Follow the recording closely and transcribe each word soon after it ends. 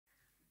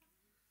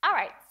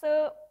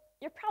So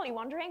you're probably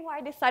wondering why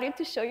I decided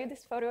to show you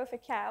this photo of a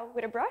cow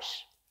with a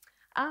brush.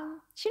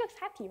 She looks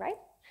happy, right?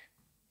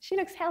 She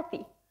looks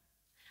healthy.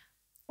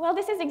 Well,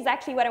 this is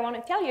exactly what I want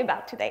to tell you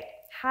about today,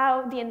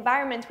 how the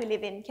environment we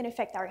live in can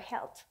affect our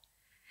health.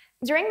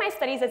 During my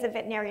studies as a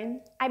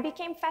veterinarian, I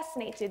became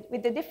fascinated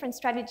with the different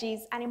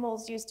strategies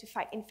animals use to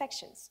fight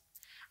infections.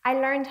 I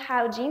learned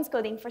how genes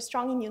coding for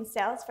strong immune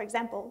cells, for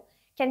example,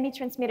 can be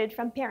transmitted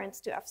from parents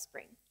to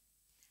offspring.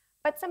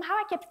 But somehow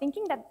I kept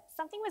thinking that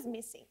something was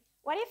missing.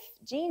 What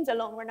if genes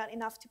alone were not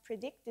enough to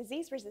predict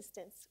disease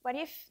resistance? What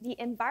if the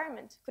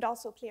environment could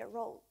also play a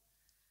role?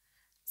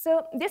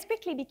 So this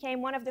quickly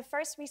became one of the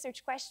first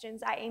research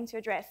questions I aimed to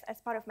address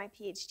as part of my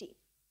PhD.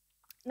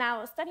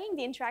 Now, studying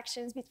the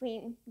interactions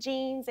between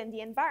genes and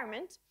the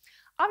environment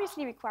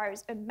obviously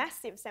requires a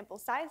massive sample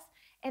size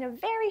and a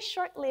very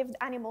short-lived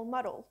animal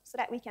model so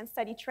that we can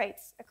study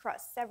traits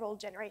across several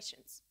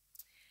generations.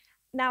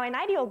 Now, an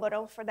ideal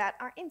model for that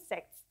are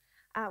insects,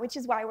 which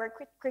is why I work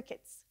with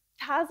crickets.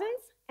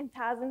 Thousands and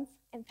thousands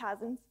and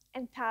thousands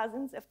and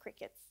thousands of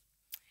crickets.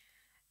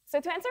 So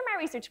to answer my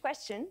research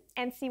question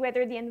and see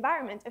whether the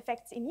environment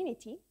affects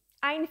immunity,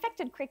 I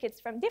infected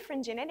crickets from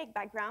different genetic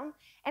backgrounds,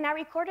 and I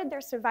recorded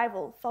their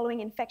survival following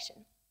infection.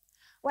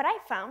 What I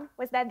found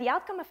was that the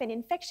outcome of an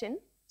infection,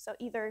 so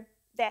either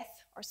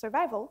death or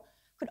survival,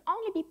 could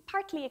only be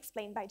partly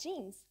explained by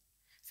genes.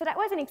 So that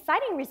was an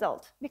exciting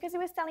result because it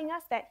was telling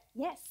us that,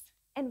 yes,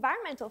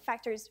 environmental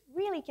factors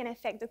really can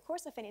affect the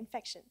course of an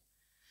infection.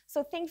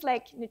 So things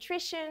like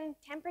nutrition,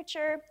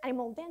 temperature,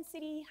 animal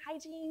density,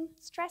 hygiene,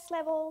 stress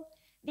level,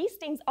 these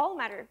things all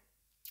matter.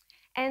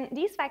 And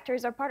these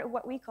factors are part of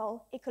what we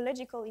call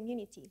ecological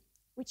immunity,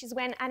 which is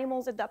when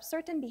animals adopt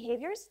certain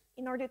behaviors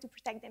in order to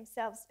protect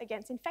themselves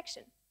against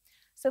infection.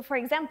 So for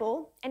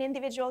example, an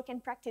individual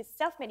can practice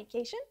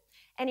self-medication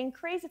and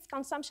increase its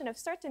consumption of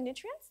certain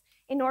nutrients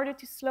in order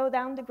to slow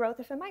down the growth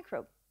of a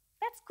microbe.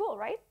 That's cool,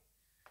 right?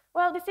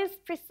 Well, this is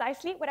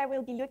precisely what I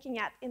will be looking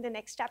at in the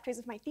next chapters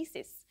of my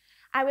thesis.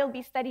 I will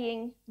be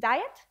studying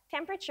diet,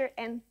 temperature,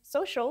 and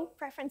social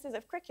preferences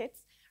of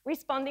crickets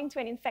responding to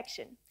an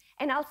infection.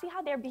 And I'll see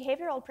how their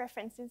behavioral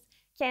preferences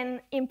can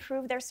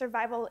improve their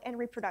survival and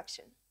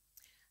reproduction.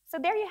 So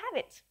there you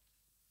have it.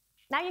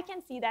 Now you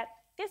can see that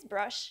this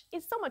brush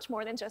is so much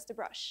more than just a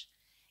brush.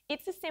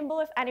 It's a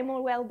symbol of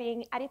animal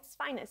well-being at its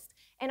finest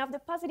and of the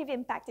positive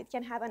impact it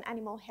can have on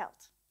animal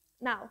health.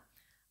 Now,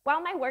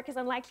 while my work is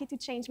unlikely to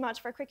change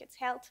much for crickets'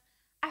 health,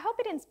 I hope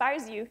it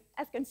inspires you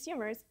as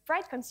consumers,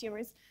 bright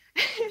consumers,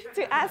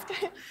 to ask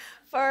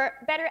for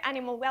better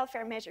animal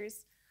welfare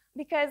measures.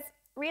 Because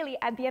really,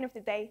 at the end of the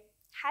day,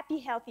 happy,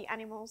 healthy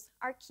animals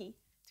are key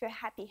to a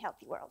happy,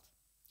 healthy world.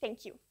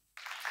 Thank you.